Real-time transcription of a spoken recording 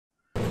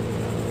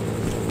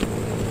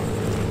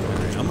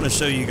going to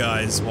show you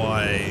guys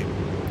why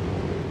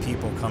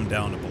people come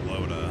down to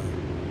Balota.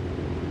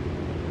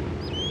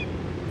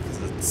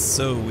 Because it's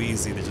so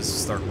easy to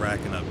just start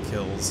racking up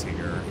kills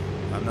here.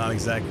 I'm not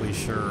exactly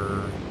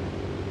sure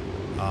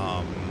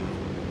how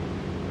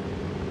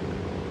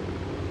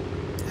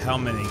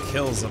many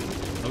kills I'm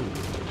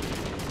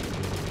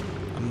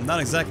not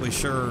exactly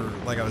sure,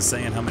 like I was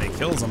saying, how many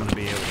kills I'm going to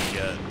be able to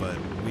get, but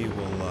we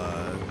will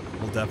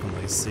we'll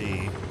definitely see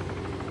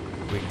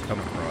what we can come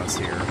across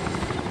here.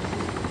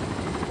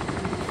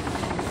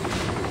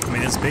 I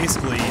mean, it's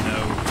basically, you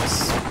know,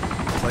 just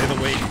play the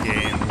waiting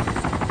game,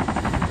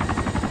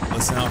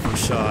 listen out for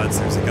shots.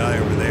 There's a guy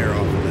over there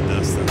off in the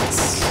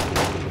distance.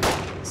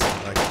 See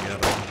if I can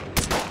get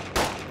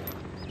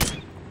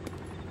him.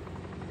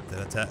 Did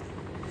I tag?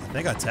 I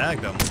think I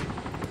tagged him.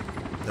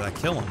 Did I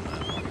kill him though?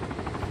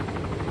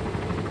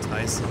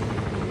 Tyson.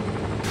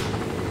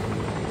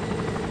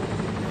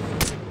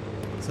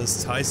 It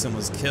says Tyson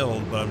was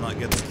killed, but I'm not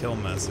getting the kill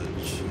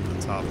message in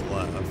the top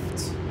left.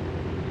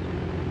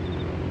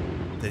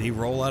 Did he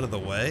roll out of the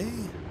way?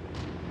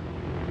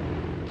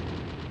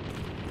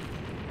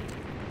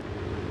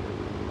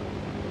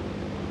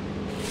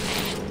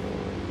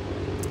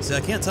 See, I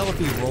can't tell if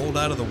he rolled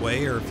out of the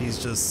way or if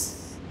he's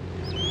just...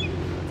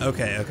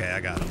 Okay, I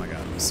got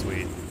him,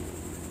 sweet.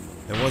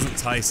 It wasn't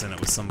Tyson, it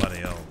was somebody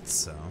else,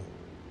 so...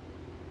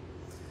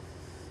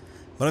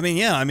 But I mean,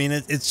 yeah, I mean,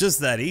 it's just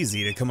that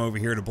easy to come over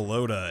here to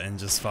Balota and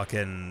just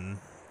fucking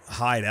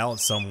hide out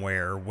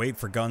somewhere, wait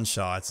for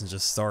gunshots, and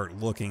just start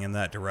looking in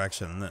that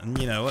direction. And,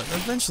 you know,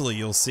 eventually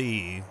you'll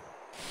see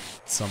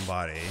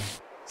somebody,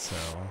 so...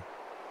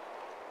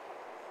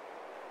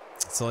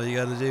 That's all you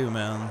gotta do,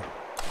 man.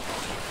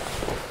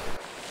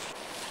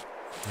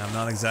 I'm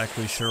not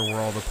exactly sure where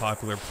all the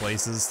popular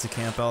places to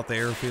camp out the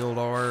airfield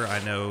are.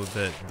 I know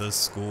that this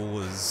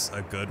school is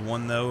a good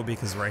one, though,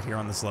 because right here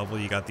on this level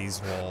you got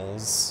these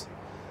walls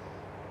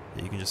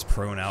that you can just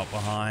prone out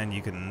behind.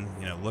 You can,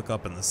 you know, look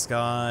up in the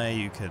sky,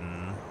 you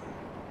can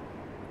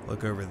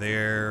look over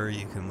there,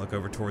 you can look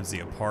over towards the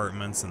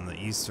apartments in the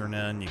eastern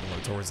end, you can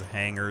look towards the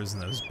hangars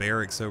and those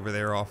barracks over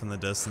there off in the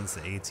distance,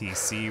 the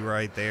ATC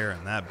right there,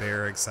 and that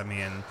barracks. I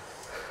mean,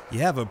 you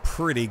have a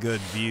pretty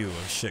good view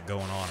of shit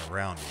going on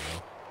around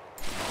you.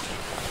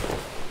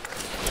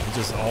 It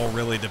just all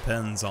really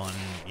depends on,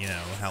 you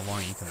know, how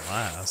long you can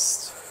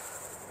last,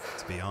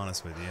 to be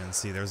honest with you. And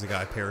see, there's a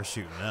guy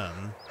parachuting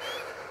in.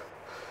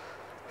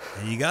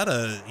 And you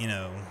gotta, you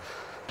know,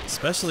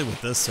 especially with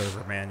this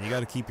server, man, you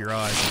gotta keep your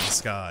eyes in the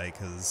sky,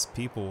 because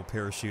people will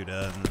parachute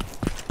in.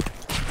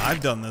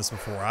 I've done this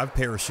before. I've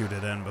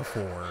parachuted in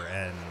before,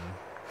 and,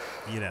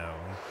 you know,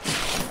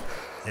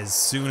 as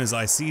soon as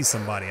I see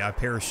somebody, I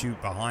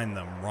parachute behind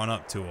them, run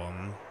up to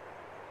them,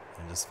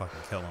 and just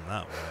fucking kill them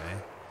that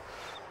way.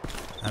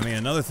 I mean,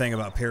 another thing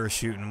about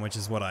parachuting, which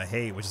is what I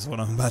hate, which is what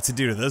I'm about to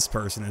do to this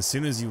person, as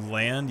soon as you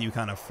land, you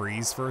kind of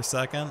freeze for a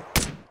second.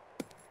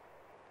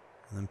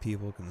 And then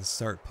people can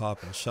start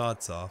popping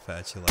shots off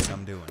at you like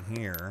I'm doing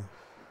here.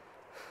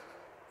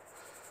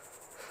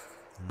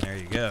 And there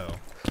you go.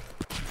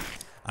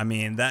 I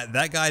mean,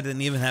 that guy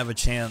didn't even have a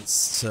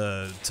chance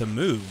to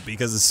move,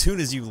 because as soon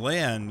as you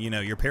land, you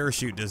know, your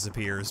parachute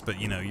disappears, but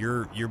you know,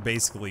 you're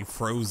basically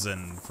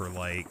frozen for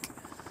like,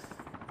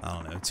 I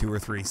don't know, 2 or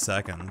 3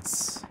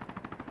 seconds.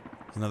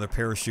 There's another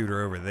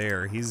parachuter over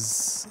there.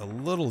 He's a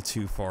little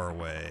too far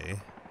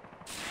away.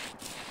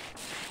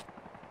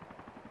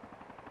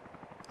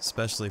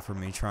 Especially for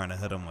me trying to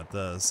hit him with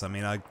this. I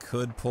mean, I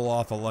could pull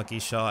off a lucky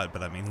shot,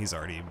 but I mean, he's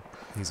already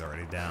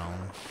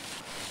down.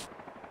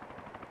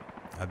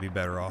 I'd be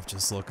better off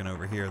just looking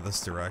over here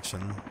this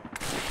direction.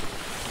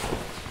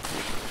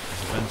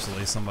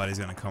 Eventually somebody's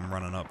gonna come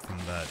running up from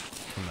that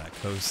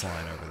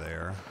coastline over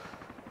there.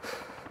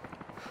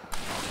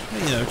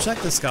 But, you know, check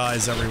the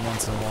skies every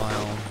once in a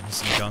while. There's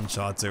some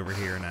gunshots over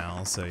here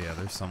now, so yeah,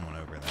 there's someone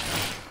over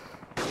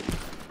there.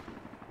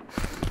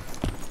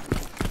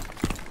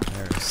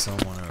 There's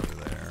someone over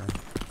there.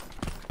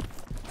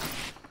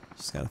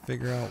 Just gotta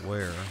figure out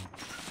where.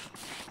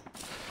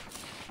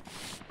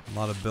 A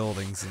lot of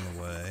buildings in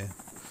the way.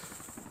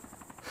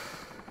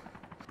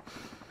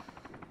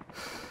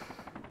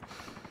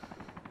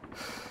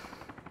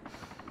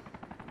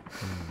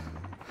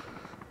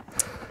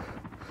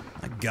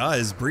 That guy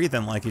is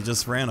breathing like he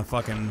just ran a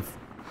fucking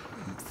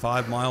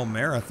 5-mile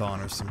marathon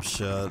or some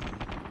shit.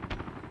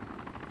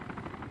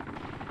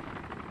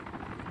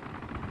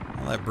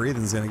 All that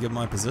breathing's gonna give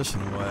my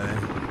position away.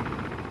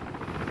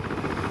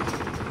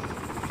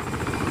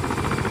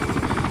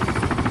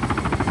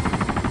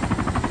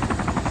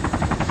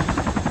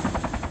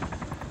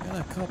 Got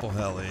a couple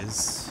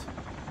helis.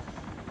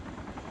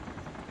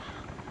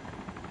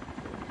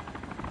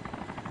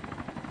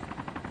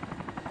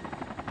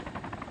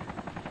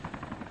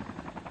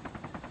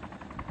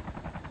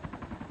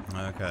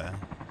 Okay.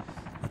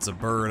 That's a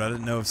bird. I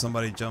didn't know if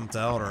somebody jumped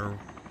out or...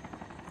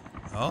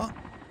 Oh?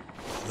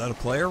 Is that a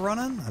player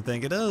running? I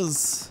think it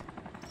is.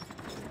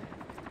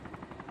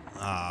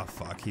 Ah,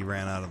 fuck. He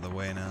ran out of the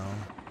way now.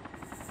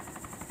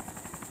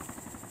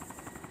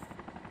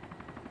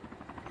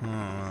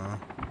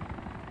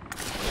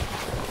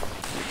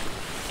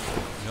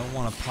 don't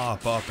want to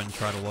pop up and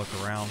try to look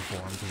around for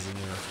him, because then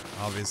you're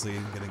obviously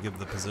going to give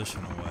the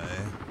position away.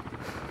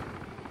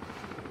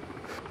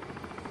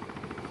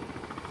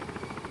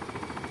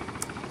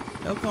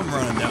 They'll come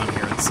running down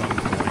here at some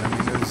point. I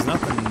mean, there's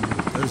nothing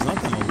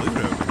to loot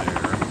over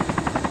there.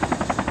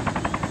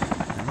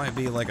 There might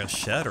be like a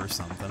shed or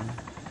something.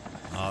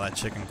 Oh, that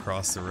chicken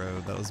crossed the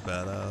road. That was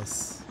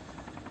badass.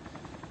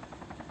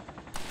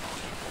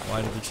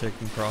 Why did the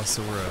chicken cross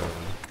the road?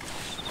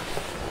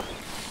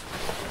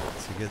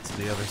 To get to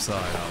the other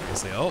side,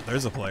 obviously. Oh,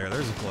 there's a player.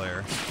 There's a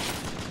player.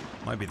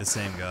 Might be the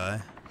same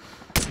guy.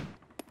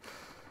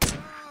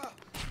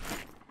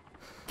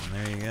 And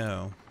there you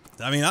go.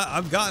 I mean,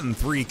 I've gotten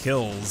 3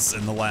 kills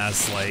in the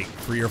last, like,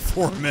 3 or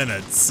 4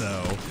 minutes,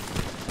 so...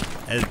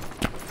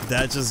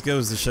 that just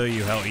goes to show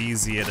you how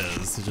easy it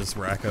is to just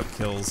rack up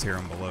kills here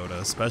in Balota,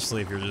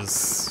 especially if you're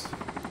just,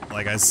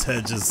 like I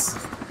said, just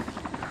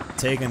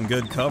taking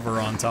good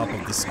cover on top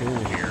of the school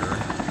here.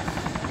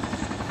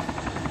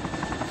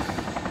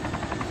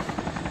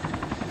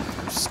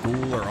 Or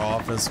school or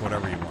office,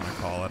 whatever you want to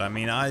call it. I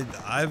mean,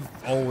 I've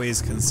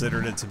always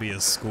considered it to be a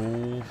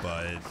school,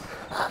 but...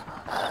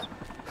 I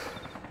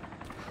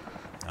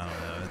don't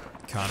know,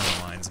 it kind of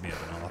reminds me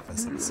of an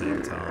office at the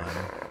same time.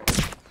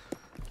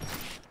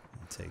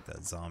 Take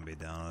that zombie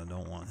down. I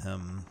don't want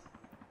him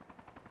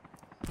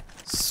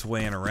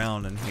swaying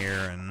around in here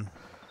and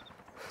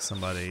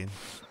somebody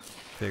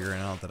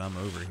figuring out that I'm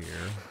over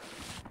here.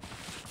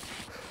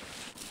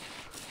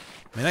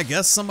 I mean, I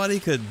guess somebody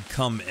could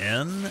come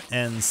in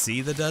and see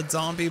the dead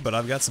zombie, but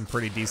I've got some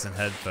pretty decent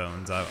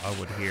headphones I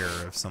would hear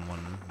if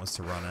someone was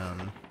to run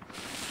in.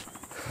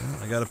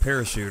 I got a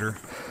parachuter.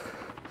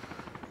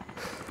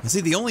 You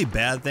see, the only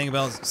bad thing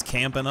about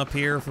camping up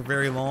here for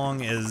very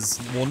long is,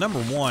 well, number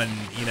one,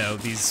 you know,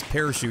 these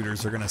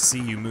parachuters are gonna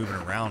see you moving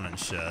around and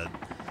shit.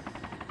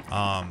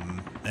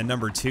 And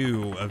number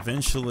two,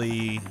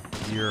 eventually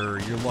your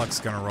luck's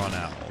gonna run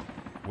out.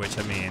 Which,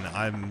 I mean,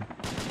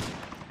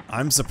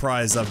 I'm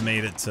surprised I've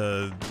made it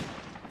to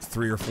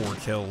 3 or 4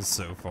 kills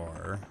so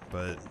far,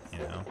 but you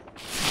know,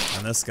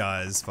 and this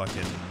guy's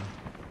fucking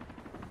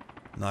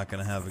not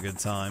gonna have a good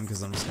time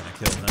because I'm just gonna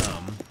kill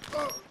him.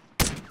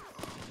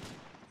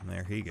 And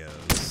there he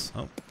goes.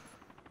 Oh,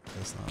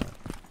 guess not.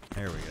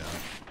 There we go.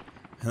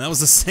 And that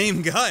was the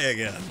same guy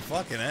again.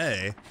 Fucking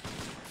A.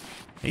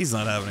 He's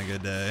not having a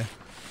good day.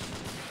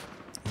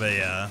 But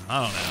yeah,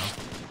 I don't know.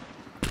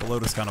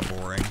 Balota's kind of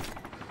boring.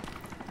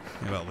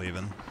 Think about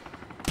leaving.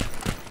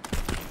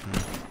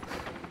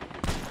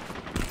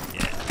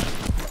 Yeah.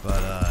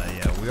 But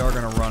yeah, we are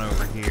gonna run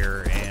over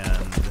here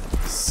and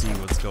see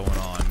what's going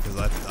on, because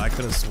I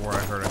could have swore I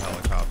heard a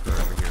helicopter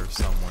over here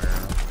somewhere.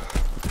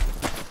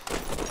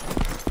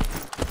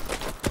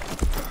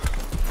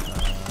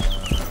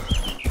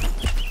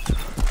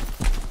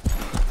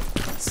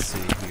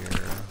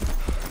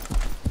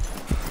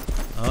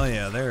 Oh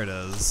yeah, there it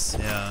is.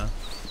 Yeah.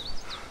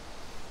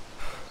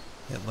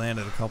 It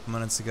landed a couple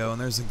minutes ago,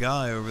 and there's a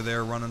guy over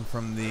there running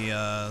from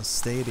the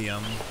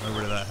stadium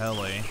over to that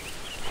heli.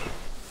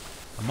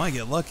 I might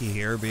get lucky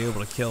here, be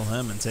able to kill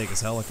him and take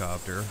his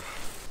helicopter.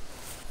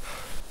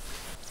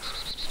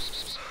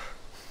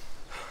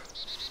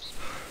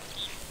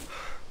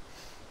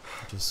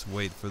 Just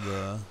wait for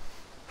the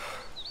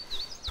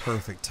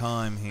perfect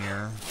time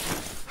here.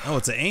 Oh,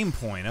 it's an aim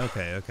point.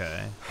 Okay,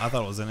 okay. I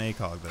thought it was an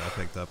ACOG that I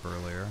picked up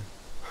earlier.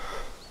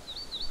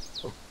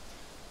 Come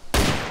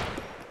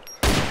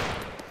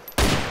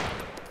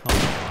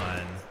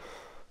on.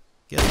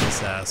 Get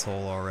this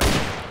asshole already.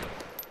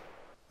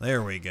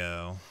 There we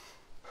go.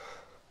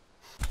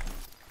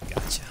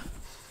 Gotcha.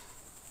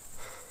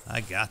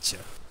 I gotcha.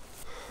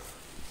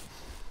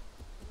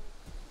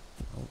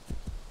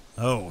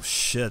 Oh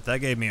shit, that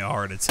gave me a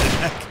heart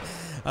attack.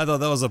 I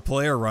thought that was a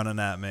player running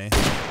at me.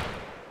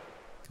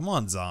 Come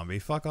on, zombie.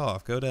 Fuck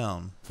off. Go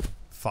down.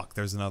 Fuck,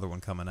 there's another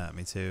one coming at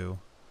me too.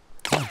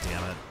 God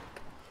damn it.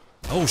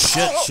 Oh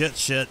shit, shit,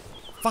 shit.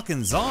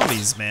 Fucking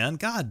zombies, man.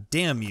 God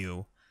damn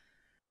you.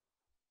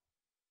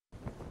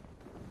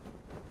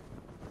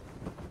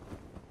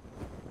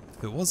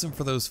 If it wasn't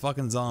for those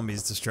fucking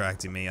zombies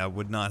distracting me, I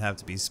would not have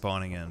to be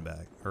spawning in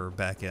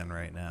back in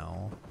right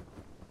now.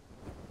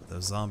 But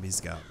those zombies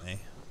got me.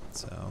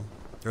 So,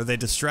 or they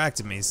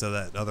distracted me so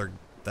that other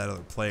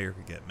player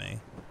could get me.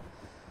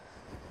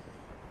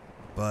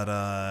 But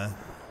I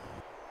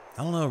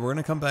don't know, we're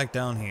gonna come back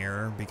down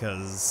here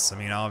because, I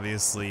mean,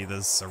 obviously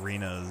this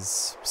arena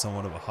is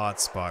somewhat of a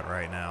hot spot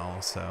right now,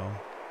 so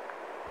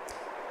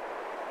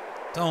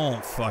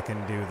don't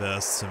fucking do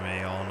this to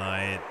me all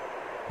night.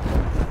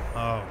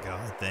 Oh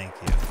god, thank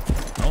you.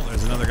 Oh,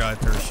 there's another guy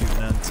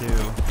parachuting in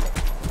too.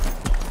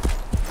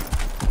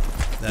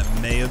 That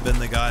may have been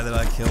the guy that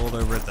I killed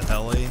over at the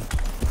heli.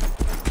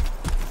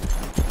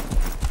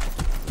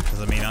 Because,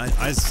 I mean,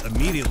 I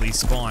immediately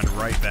spawned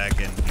right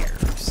back in here,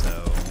 so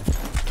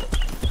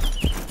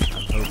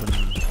I'm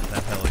hoping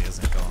that heli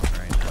isn't gone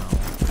right now.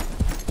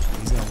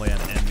 He's going to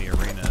land in the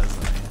arena,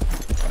 isn't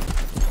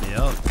he?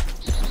 Yep.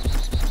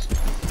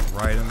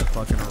 Right in the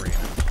fucking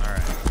arena.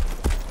 Alright.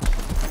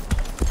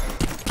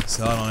 So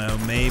So I don't know,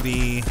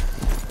 maybe...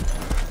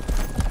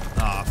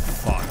 Ah,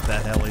 fuck,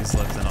 that heli's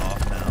lifting off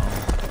now.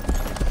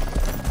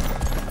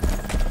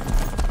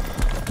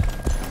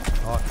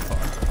 Fuck.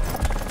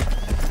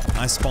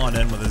 I spawned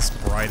in with this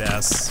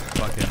bright-ass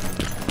fucking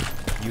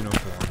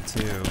uniform,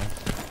 too.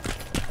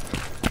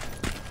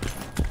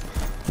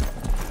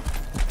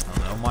 I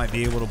don't know, might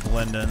be able to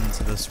blend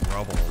into this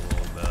rubble a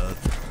little bit.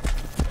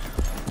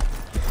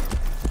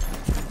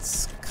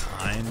 It's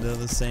kinda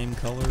the same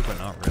color, but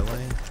not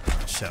really.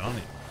 Oh, shit, I don't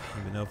even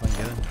know if I can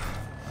get in here.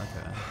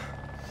 Okay.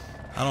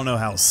 I don't know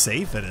how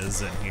safe it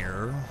is in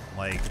here.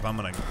 Like, if I'm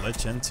gonna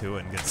glitch into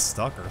it and get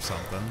stuck or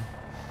something.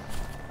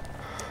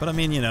 But I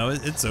mean, you know,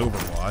 it's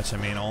Overwatch. I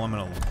mean, all I'm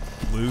gonna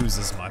lose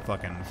is my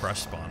fucking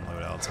fresh spawn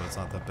loadout, so it's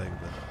not that big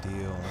of a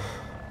deal.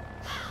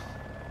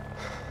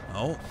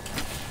 Oh,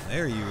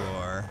 there you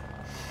are.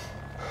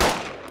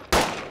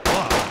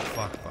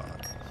 Fuck.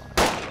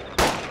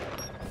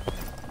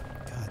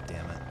 God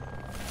damn it.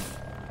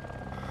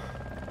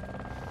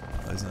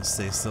 I was gonna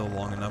stay still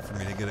long enough for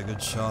me to get a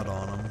good shot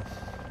on him.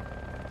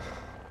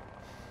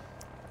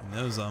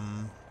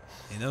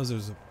 He knows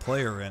there's a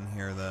player in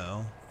here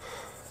though.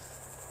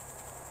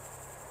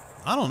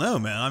 I don't know,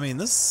 man. I mean,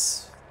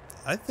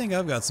 I think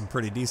I've got some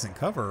pretty decent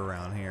cover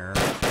around here.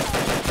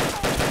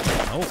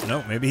 Oh,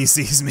 no, maybe he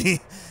sees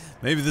me.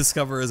 Maybe this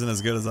cover isn't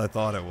as good as I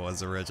thought it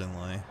was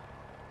originally.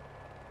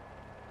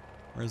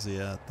 Where's he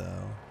at,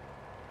 though?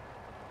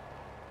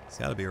 He's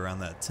got to be around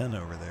that 10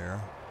 over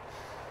there.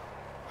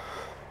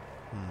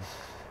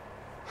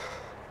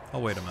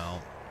 I'll wait him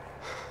out.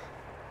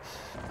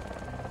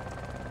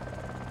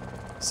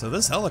 So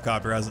this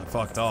helicopter hasn't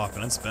fucked off,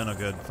 and it's been a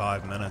good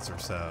 5 minutes or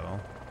so.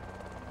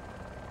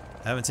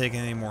 I haven't taken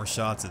any more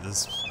shots at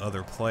this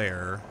other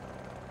player.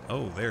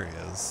 Oh, there he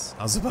is.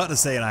 I was about to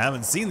say, and I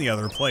haven't seen the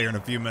other player in a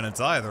few minutes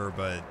either,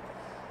 but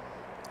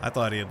I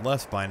thought he had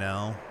left by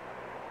now.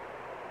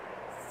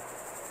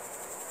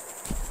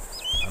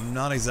 I'm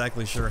not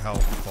exactly sure how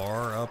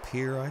far up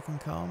here I can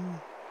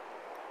come.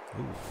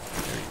 Ooh,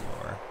 there you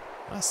are.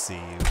 I see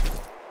you.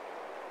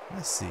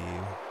 I see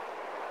you.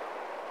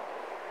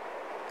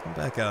 Come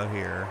back out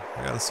here.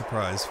 I got a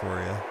surprise for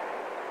you.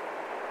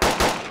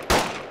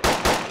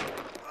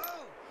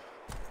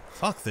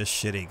 Fuck this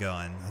shitty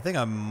gun. I think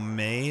I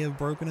may have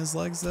broken his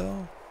legs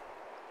though.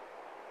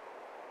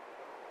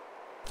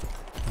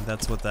 I think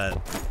that's what that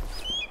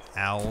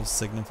owl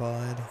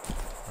signified.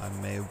 I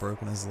may have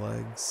broken his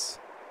legs.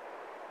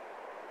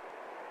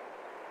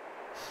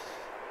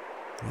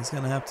 He's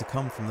gonna have to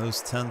come from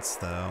those tents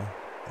though.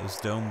 Those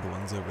domed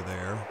ones over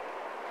there.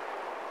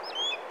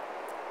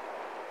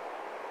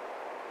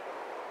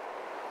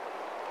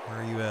 Where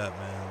are you at,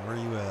 man? Where are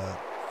you at?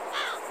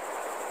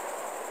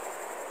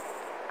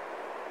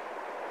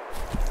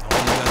 All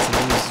you got to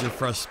lose is your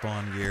fresh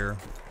spawn gear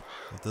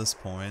at this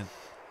point.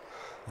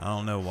 I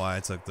don't know why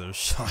I took those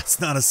shots.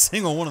 Not a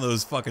single one of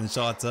those fucking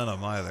shots in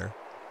them either.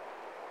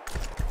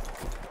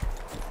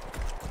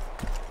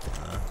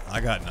 I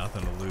got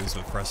nothing to lose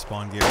with fresh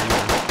spawn gear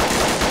either.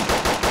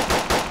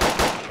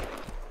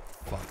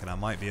 Fucking, I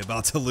might be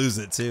about to lose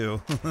it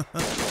too.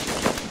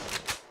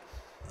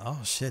 Oh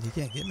shit, he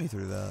can't get me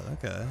through that.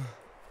 Okay.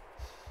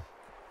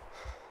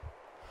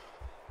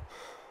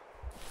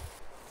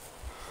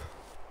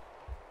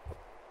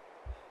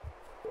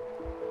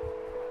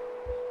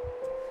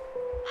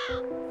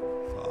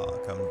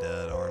 Fuck, I'm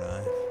dead, aren't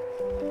I?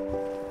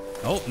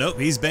 Oh, nope,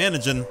 he's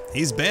bandaging.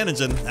 He's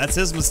bandaging. That's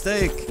his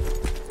mistake.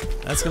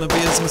 That's gonna be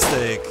his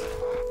mistake.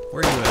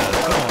 Where you at?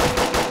 Come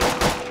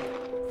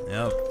on.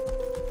 Yep.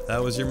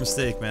 That was your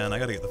mistake, man. I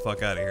gotta get the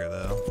fuck out of here,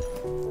 though.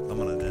 I'm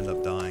gonna end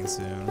up dying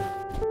soon.